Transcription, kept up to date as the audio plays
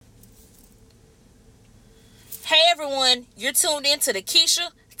everyone, you're tuned in to the Kesha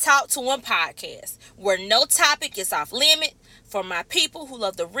Talk To Em podcast, where no topic is off limit for my people who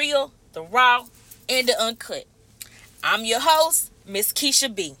love the real, the raw, and the uncut. I'm your host, Miss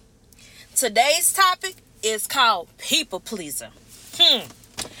Kesha B. Today's topic is called people pleaser.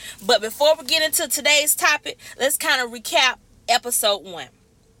 But before we get into today's topic, let's kind of recap episode 1.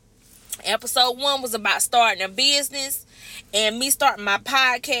 Episode 1 was about starting a business and me starting my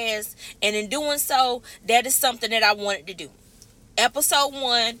podcast, and in doing so, that is something that I wanted to do. Episode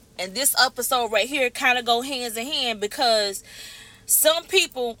 1 and this episode right here kind of go hands in hand, because some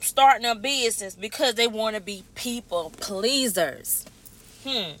people starting a business because they want to be people pleasers.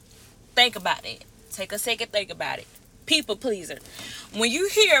 Think about it. Take a second, think about it. People pleaser. When you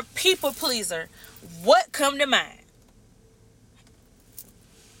hear people pleaser, what come to mind?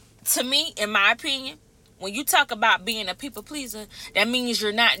 To me, in my opinion, when you talk about being a people pleaser, that means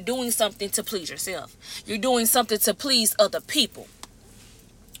you're not doing something to please yourself. You're doing something to please other people.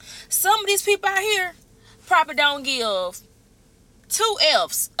 Some of these people out here probably don't give 2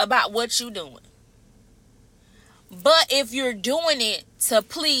 F's about what you're doing. But if you're doing it to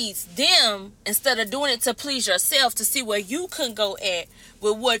please them instead of doing it to please yourself, to see where you can go at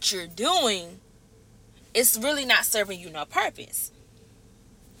with what you're doing, it's really not serving you no purpose.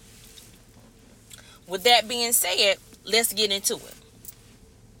 With that being said, let's get into it.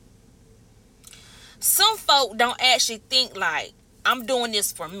 Some folk don't actually think like, I'm doing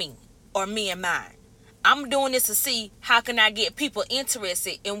this for me or me and mine. I'm doing this to see how can I get people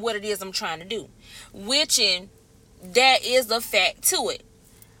interested in what it is I'm trying to do. That is a fact to it.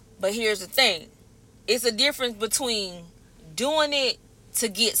 But here's the thing. It's a difference between doing it to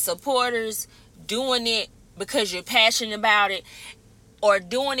get supporters, doing it because you're passionate about it, or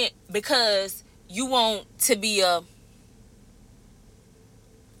doing it because you want to be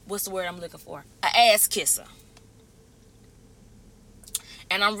what's the word I'm looking for? An ass kisser.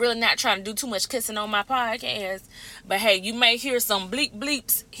 And I'm really not trying to do too much kissing on my podcast. But hey, you may hear some bleep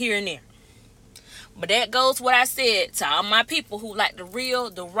bleeps here and there. But that goes what I said to all my people who like the real,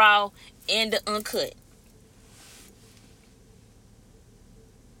 the raw, and the uncut.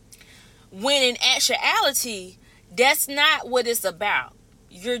 When in actuality, that's not what it's about.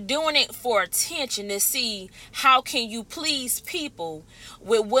 You're doing it for attention to see how can you please people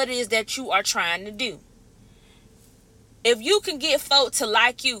with what it is that you are trying to do. If you can get folk to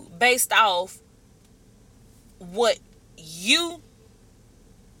like you based off what you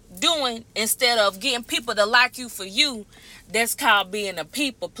doing instead of getting people to like you for you, that's called being a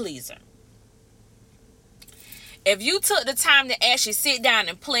people pleaser. If you took the time to actually sit down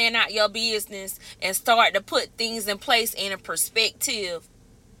and plan out your business and start to put things in place in a perspective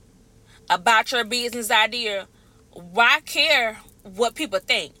about your business idea, why care what people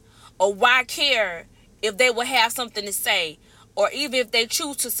think? Or why care if they will have something to say? Or even if they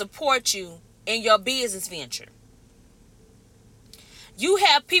choose to support you in your business venture? You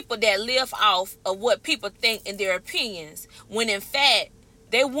have people that live off of what people think in their opinions, when in fact,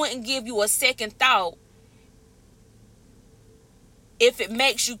 they wouldn't give you a second thought if it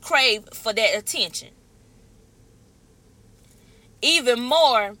makes you crave for that attention. Even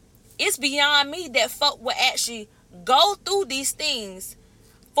more, it's beyond me that folk will actually go through these things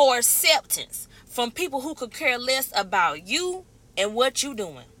for acceptance from people who could care less about you and what you're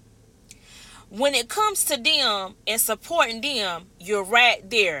doing. When it comes to them and supporting them, you're right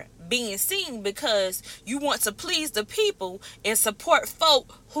there being seen because you want to please the people and support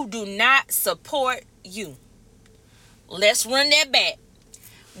folk who do not support you. Let's run that back.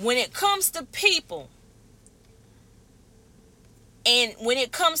 When it comes to people, and when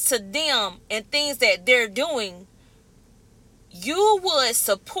it comes to them and things that they're doing, you would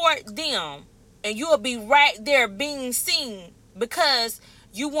support them and you'll be right there being seen because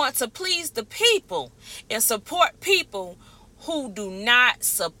you want to please the people and support people who do not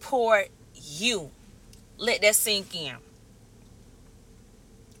support you. Let that sink in.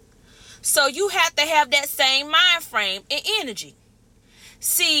 So you have to have that same mind frame and energy.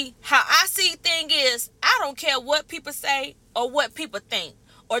 See, how I see things is, I don't care what people say or what people think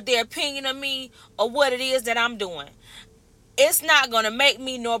or their opinion of me or what it is that I'm doing. It's not going to make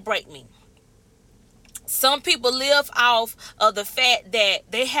me nor break me. Some people live off of the fact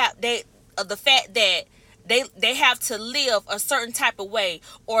that they have to live a certain type of way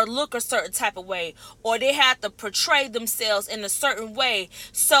or look a certain type of way, or they have to portray themselves in a certain way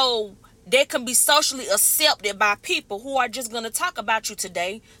so they can be socially accepted by people who are just going to talk about you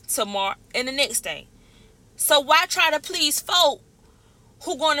today, tomorrow, and the next day. So why try to please folk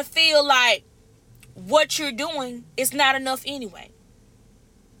who going to feel like what you're doing is not enough anyway?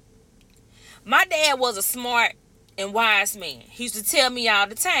 My dad was a smart and wise man. He used to tell me all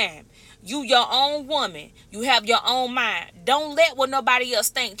the time, you your own woman. You have your own mind. Don't let what nobody else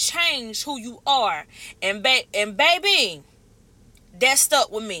think change who you are. And baby, that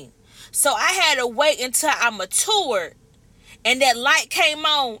stuck with me. So I had to wait until I matured and that light came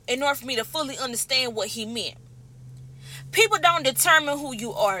on in order for me to fully understand what he meant. People don't determine who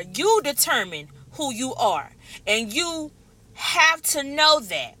you are. You determine who you are. And you have to know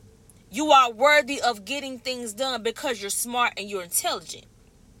that you are worthy of getting things done because you're smart and you're intelligent.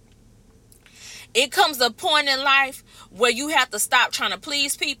 It comes a point in life where you have to stop trying to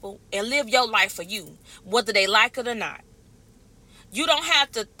please people and live your life for you, whether they like it or not. You don't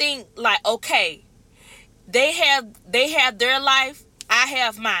have to think like, okay, they have their life, I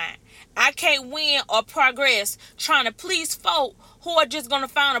have mine. I can't win or progress trying to please folk who are just going to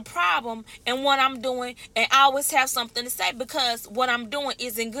find a problem in what I'm doing and always have something to say because what I'm doing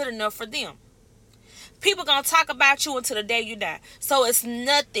isn't good enough for them. People going to talk about you until the day you die. So it's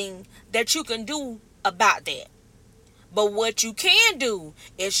nothing that you can do about that. But what you can do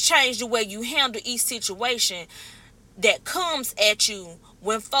is change the way you handle each situation that comes at you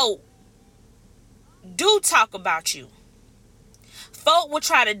when folk do talk about you. Folk will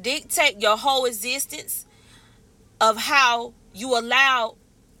try to dictate your whole existence of how you allow,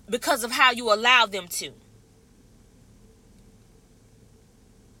 because of how you allow them to.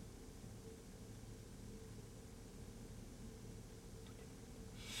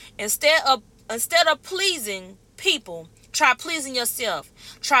 Instead of pleasing people, try pleasing yourself.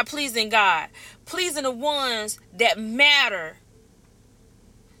 Try pleasing God. Pleasing the ones that matter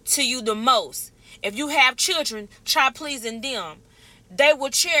to you the most. If you have children, try pleasing them. They will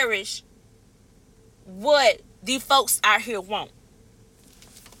cherish what these folks out here want.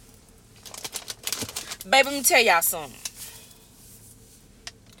 Baby, let me tell y'all something.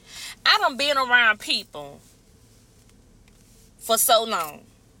 I done been around people for so long.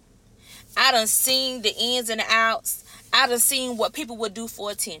 I done seen the ins and the outs. I done seen what people would do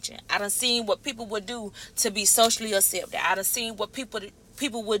for attention. I done seen what people would do to be socially accepted. I done seen what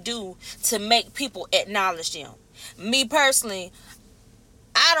people would do to make people acknowledge them. Me personally,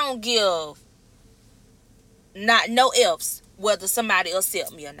 I don't give not no ifs whether somebody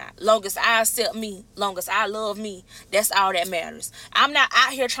accept me or not. Long as I accept me, long as I love me, that's all that matters. I'm not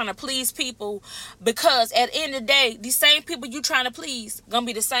out here trying to please people, because at the end of the day, these same people you trying to please gonna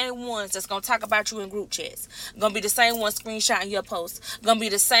be the same ones that's gonna talk about you in group chats. Gonna be the same ones screenshotting your posts. Gonna be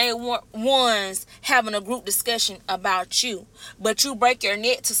the same ones having a group discussion about you. But you break your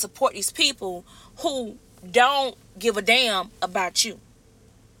neck to support these people who don't give a damn about you.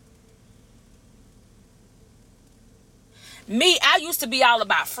 Me, I used to be all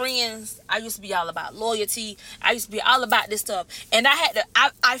about friends. I used to be all about loyalty. I used to be all about this stuff. And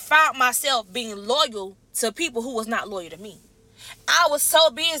I found myself being loyal to people who was not loyal to me. I was so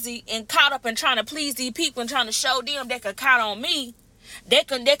busy and caught up in trying to please these people and trying to show them they could count on me. They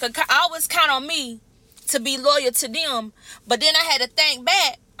could always count on me to be loyal to them. But then I had to think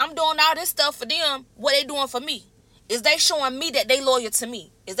back. I'm doing all this stuff for them. What they doing for me? Is they showing me that they loyal to me?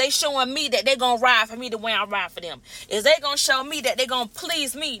 Is they showing me that they gonna ride for me the way I ride for them? Is they gonna show me that they gonna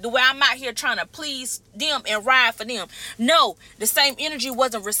please me the way I'm out here trying to please them and ride for them? No, the same energy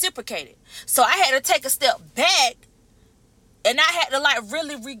wasn't reciprocated. So I had to take a step back, and I had to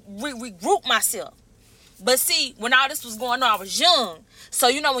really regroup myself. But see, when all this was going on, I was young. So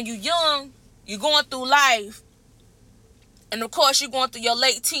when you're young, you're going through life, and of course you're going through your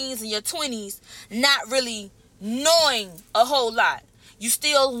late teens and your 20s, not really knowing a whole lot. You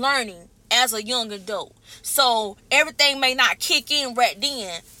still learning as a young adult. So everything may not kick in right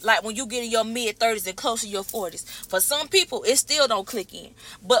then, like when you get in your mid-30s and close to your 40s. For some people, it still don't click in.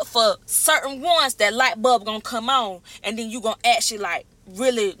 But for certain ones, that light bulb gonna come on, and then you gonna actually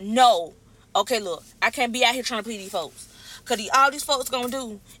really know, okay, look, I can't be out here trying to please these folks. Because all these folks gonna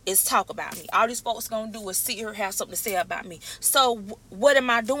do is talk about me. All these folks gonna do is sit here and have something to say about me. So what am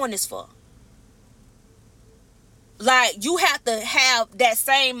I doing this for? You have to have that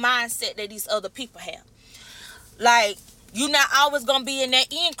same mindset that these other people have. You're not always going to be in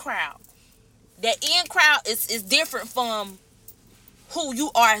that in crowd. That in crowd is different from who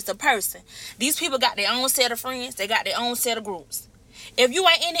you are as a person. These people got their own set of friends. They got their own set of groups. If you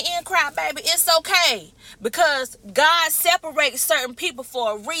ain't in the in crowd, baby, it's okay. Because God separates certain people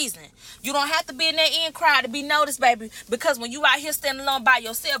for a reason. You don't have to be in that in crowd to be noticed, baby. Because when you out here standing alone by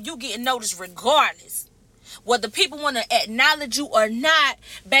yourself, you getting noticed regardless. Whether people want to acknowledge you or not,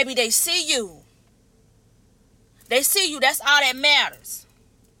 baby, they see you. They see you. That's all that matters.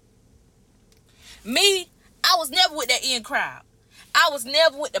 Me, I was never with that in crowd. I was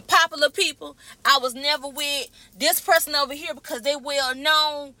never with the popular people. I was never with this person over here because they well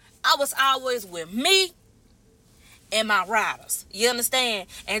known. I was always with me and my riders. You understand?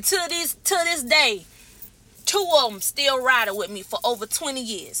 And to this day, two of them still riding with me for over 20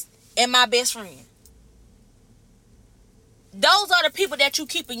 years. And my best friend. Those are the people that you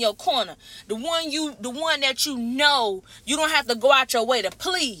keep in your corner. The one that you know you don't have to go out your way to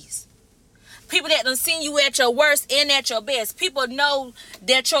please. People that done seen you at your worst and at your best. People know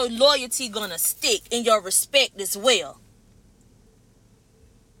that your loyalty gonna stick and your respect as well.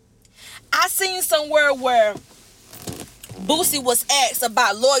 I seen somewhere where Boosie was asked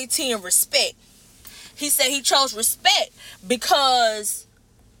about loyalty and respect. He said he chose respect because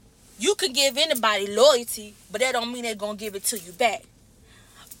you can give anybody loyalty, but that don't mean they're gonna give it to you back.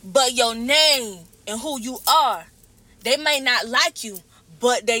 But your name and who you are, they may not like you,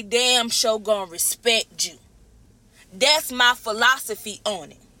 but they damn sure gonna respect you. That's my philosophy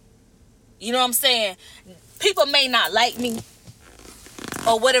on it. You know what I'm saying? People may not like me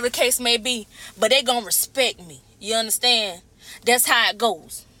or whatever the case may be, but they gonna respect me. You understand? That's how it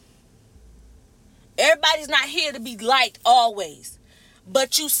goes. Everybody's not here to be liked always,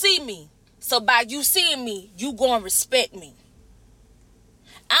 but you see me. So by you seeing me, you gonna respect me.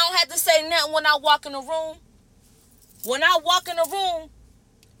 I don't have to say nothing when I walk in the room. When I walk in the room,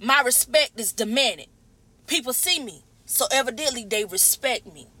 my respect is demanded. People see me, so evidently they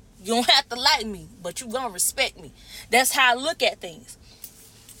respect me. You don't have to like me, but you gonna respect me. That's how I look at things.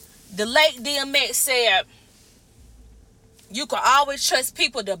 The late DMX said, you can always trust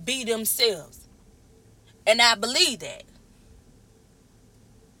people to be themselves. And I believe that.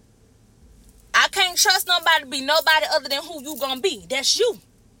 I can't trust nobody to be nobody other than who you gonna be. That's you.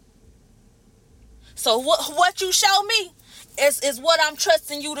 So what you show me is what I'm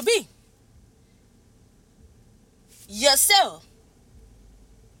trusting you to be. Yourself.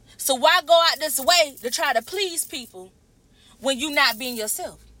 So why go out this way to try to please people when you not being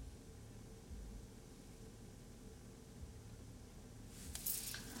yourself?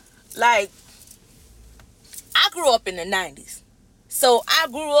 Like, I grew up in the 90s. So I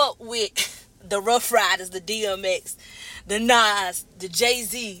grew up with the Rough Riders, the DMX, the Nas, the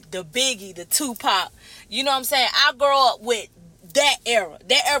Jay-Z, the Biggie, the Tupac. You know what I'm saying? I grew up with that era.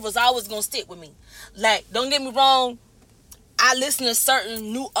 That era was always going to stick with me. Like, don't get me wrong. I listen to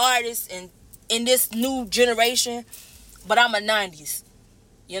certain new artists in this new generation, but I'm a 90s.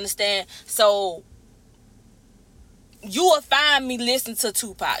 You understand? So you will find me listening to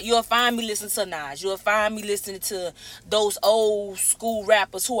Tupac. You'll find me listening to Nas. You'll find me listening to those old school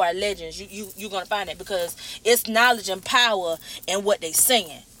rappers who are legends. You're going to find that because it's knowledge and power in what they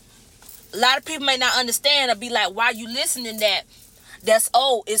saying. A lot of people may not understand or be like, why you listening to that? That's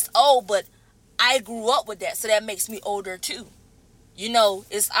old. It's old, but I grew up with that, so that makes me older too. You know,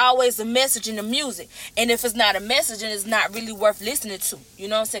 it's always a message in the music. And if it's not a message, then it's not really worth listening to. You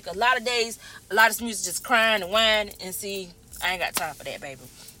know what I'm saying? 'Cause a lot of days, a lot of this music just crying and whining. And see, I ain't got time for that, baby.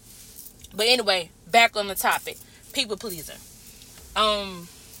 But anyway, back on the topic. People pleasing.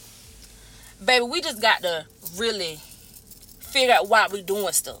 Baby, we just got to really figure out why we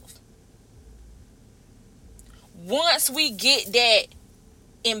doing stuff. Once we get that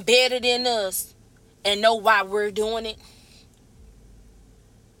embedded in us and know why we're doing it,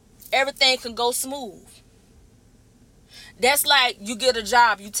 everything can go smooth. That's like you get a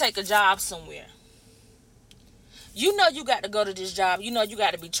job, you take a job somewhere. You know you got to go to this job. You know you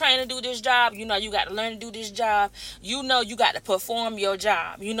got to be trained to do this job. You know you got to learn to do this job. You know you got to perform your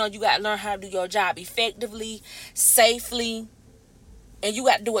job. You know you got to learn how to do your job effectively, safely, and you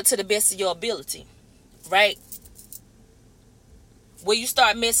got to do it to the best of your ability, right? Where you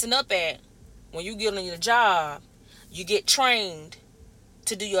start messing up at, when you get on your job, you get trained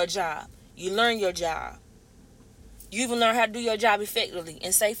to do your job. You learn your job. You even learn how to do your job effectively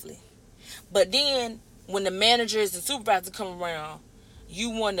and safely. But then when the managers and supervisors come around, you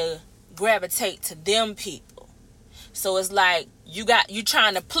want to gravitate to them people. So it's like you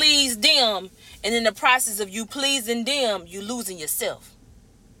trying to please them, and in the process of you pleasing them, you losing yourself.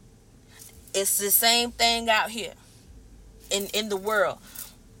 It's the same thing out here in the world.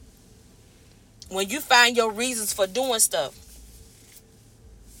 When you find your reasons for doing stuff,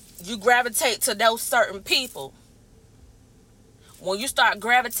 you gravitate to those certain people. When you start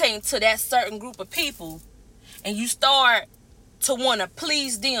gravitating to that certain group of people and you start to want to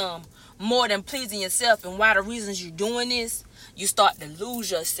please them more than pleasing yourself, and why the reasons you're doing this, you start to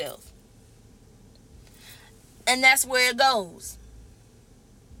lose yourself. And that's where it goes.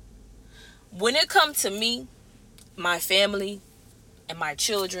 When it comes to me, my family, and my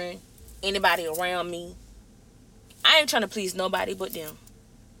children, anybody around me, I ain't trying to please nobody but them.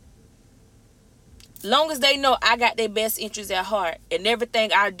 Long as they know I got their best interests at heart and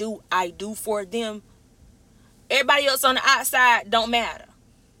everything I do for them. Everybody else on the outside don't matter.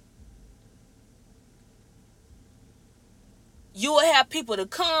 You will have people to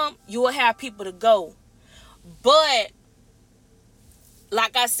come, you will have people to go. But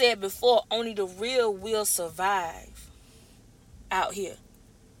like I said before, only the real will survive out here.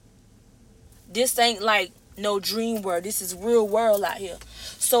 This ain't like no dream world. This is real world out here.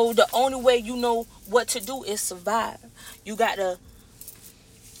 So the only way you know what to do is survive. You got to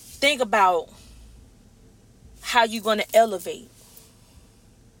think about how you're going to elevate.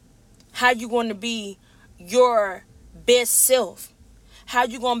 How you're going to be your best self. How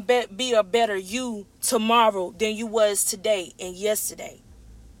you going to be a better you tomorrow than you was today and yesterday.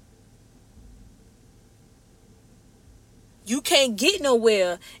 You can't get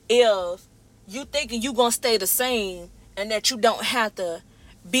nowhere if you thinking you going to stay the same and that you don't have to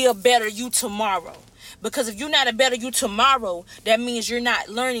be a better you tomorrow. Because if you're not a better you tomorrow, that means you're not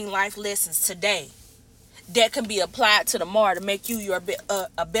learning life lessons today that can be applied to tomorrow to make you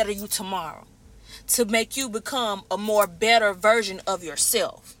a better you tomorrow. To make you become a more better version of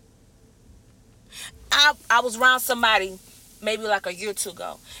yourself. I was around somebody maybe like a year or two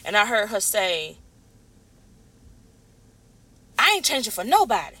ago, and I heard her say, I ain't changing for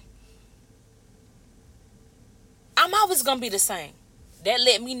nobody. I'm always going to be the same. That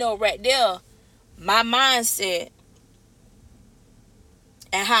let me know right there, my mindset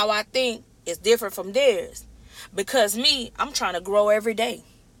and how I think is different from theirs. Because me, I'm trying to grow every day.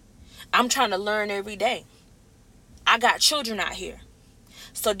 I'm trying to learn every day. I got children out here.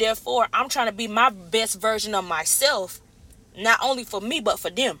 So therefore, I'm trying to be my best version of myself, not only for me, but for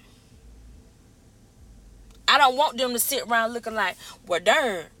them. I don't want them to sit around looking like, well,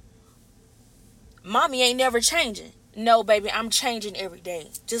 darn, mommy ain't never changing. No, baby, I'm changing every day.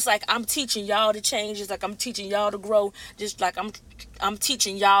 Just like I'm teaching y'all to change, just like I'm teaching y'all to grow, just like I'm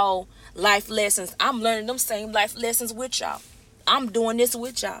teaching y'all life lessons. I'm learning them same life lessons with y'all. I'm doing this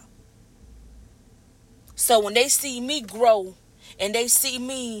with y'all. So when they see me grow and they see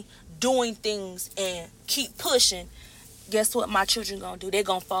me doing things and keep pushing, guess what my children gonna do? They're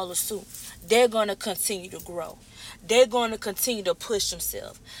gonna follow suit. They're gonna continue to grow. They're gonna continue to push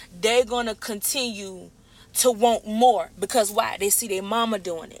themselves. They're gonna continue to want more. Because why? They see their mama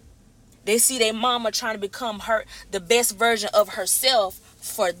doing it. They see their mama trying to become the best version of herself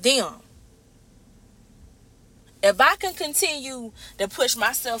for them. If I can continue to push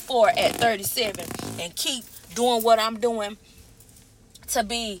myself forward at 37 and keep doing what I'm doing to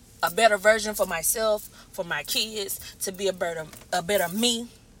be a better version for myself, for my kids, to be a better me,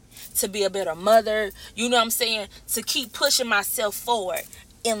 to be a better mother, you know what I'm saying? To keep pushing myself forward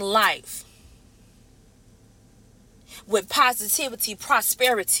in life with positivity,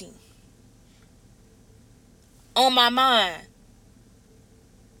 prosperity on my mind.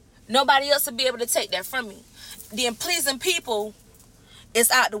 Nobody else will be able to take that from me. Then pleasing people is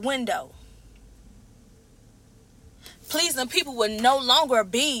out the window. Pleasing people will no longer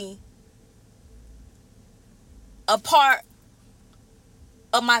be a part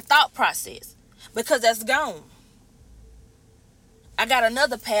of my thought process because that's gone. I got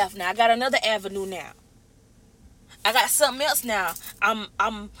another path now. I got another avenue now. I got something else now.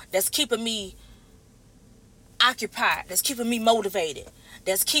 I'm that's keeping me occupied. That's keeping me motivated.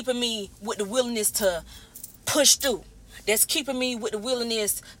 That's keeping me with the willingness to push through. That's keeping me with the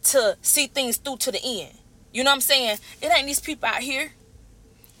willingness to see things through to the end. You know what I'm saying? It ain't these people out here.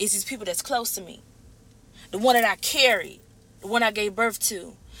 It's these people that's close to me. The one that I carried. The one I gave birth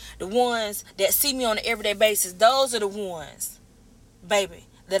to. The ones that see me on an everyday basis. Those are the ones, baby,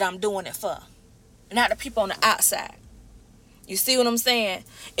 that I'm doing it for. Not the people on the outside. You see what I'm saying?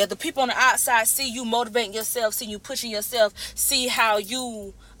 If the people on the outside see you motivating yourself, see you pushing yourself, see how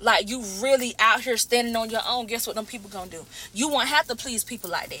you really out here standing on your own, guess what them people gonna do? You won't have to please people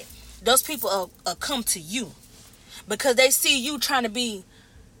like that. Those people will come to you because they see you trying to be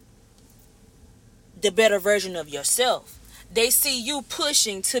the better version of yourself. They see you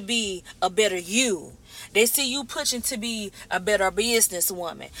pushing to be a better you. They see you pushing to be a better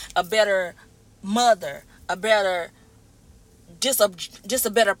businesswoman, a better mother, a better just a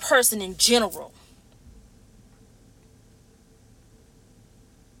better person in general.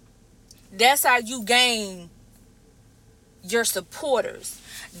 That's how you gain your supporters.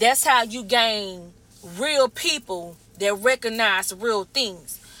 That's how you gain real people that recognize real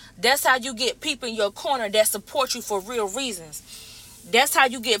things. That's how you get people in your corner that support you for real reasons. That's how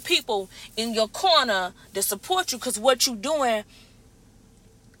you get people in your corner that support you because what you're doing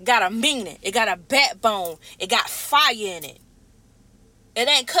got a meaning. It got a backbone. It got fire in it. It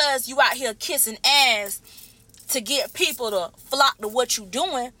ain't cause you out here kissing ass to get people to flock to what you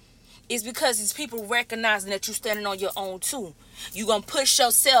doing. It's because these people recognizing that you standing on your own too. You gonna push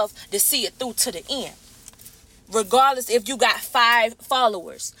yourself to see it through to the end. Regardless if you got 5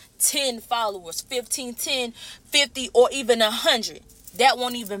 followers, 10 followers, 15, 10, 50, or even 100. That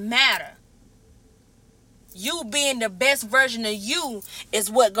won't even matter. You being the best version of you is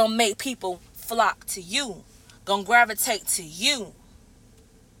what gonna make people flock to you. Gonna gravitate to you.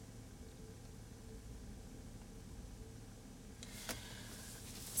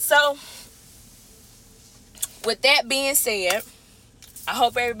 So, with that being said, I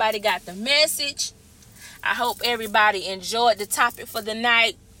hope everybody got the message. I hope everybody enjoyed the topic for the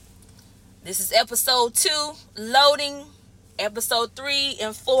night. This is episode 2, loading. Episode 3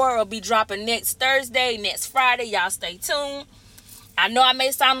 and 4 will be dropping next Thursday, next Friday. Y'all stay tuned. I know I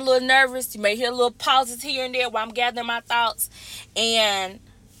may sound a little nervous. You may hear a little pauses here and there while I'm gathering my thoughts and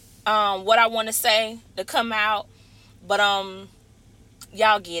what I want to say to come out. But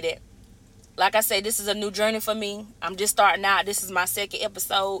y'all get it. Like I said, this is a new journey for me. I'm just starting out. This is my 2nd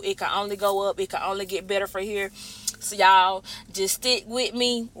episode. It can only go up. It can only get better from here. So y'all just stick with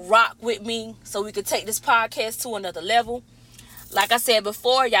me, rock with me, so we can take this podcast to another level. Like I said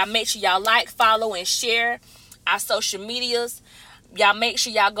before, y'all make sure y'all like, follow, and share our social medias. Y'all make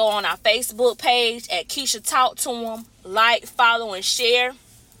sure y'all go on our Facebook page at Kesha Talk To Em. Like, follow, and share.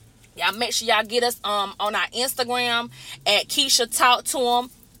 Y'all make sure y'all get us on our Instagram at Kesha Talk To Em.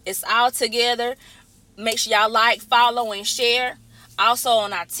 It's all together. Make sure y'all like, follow, and share. Also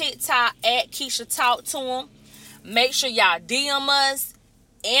on our TikTok at Kesha Talk To Em. Make sure y'all DM us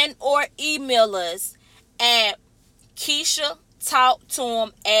and or email us at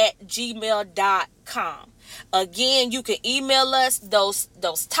KeshaTalkToEm@gmail.com. Again, you can email us those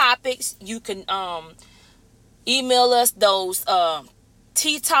topics. You can email us those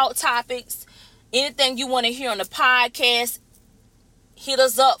T-Talk topics. Anything you want to hear on the podcast. Hit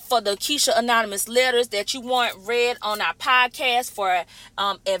us up for the Kesha Anonymous letters that you want read on our podcast for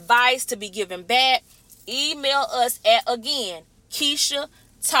advice to be given back. Email us at, again,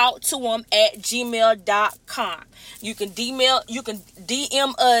 KeshaTalkToEm@gmail.com. You can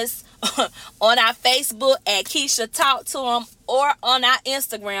DM us on our Facebook at Kesha Talk To Em or on our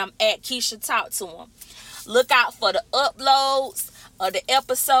Instagram at Kesha Talk To Em. Look out for the uploads of the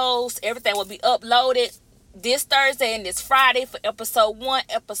episodes. Everything will be uploaded this Thursday and this Friday for episode 1,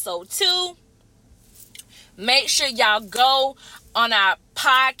 episode 2. Make sure y'all go on our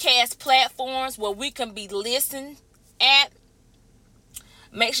podcast platforms where we can be listened at.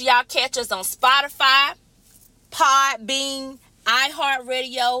 Make sure y'all catch us on Spotify, Podbean,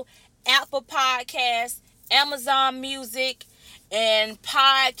 iHeartRadio, Apple Podcasts, Amazon Music, and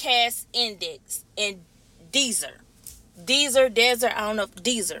Podcast Index, and Deezer. I don't know if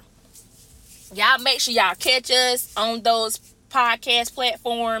Deezer. Y'all make sure y'all catch us on those podcast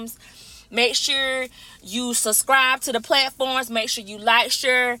platforms. Make sure you subscribe to the platforms. Make sure you like,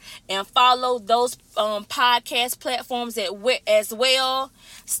 share, and follow those podcast platforms as well.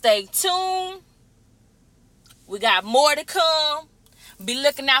 Stay tuned. We got more to come. Be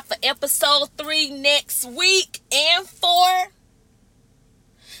looking out for episode 3 next week and 4.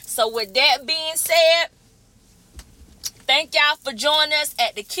 So with that being said, thank y'all for joining us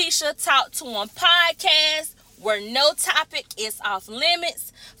at the Kesha Talk To Em podcast, where no topic is off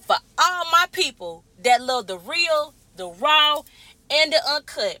limits, for all my people that love the real, the raw, and the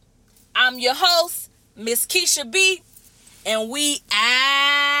uncut. I'm your host, Miss Kesha B, and we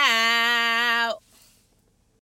out.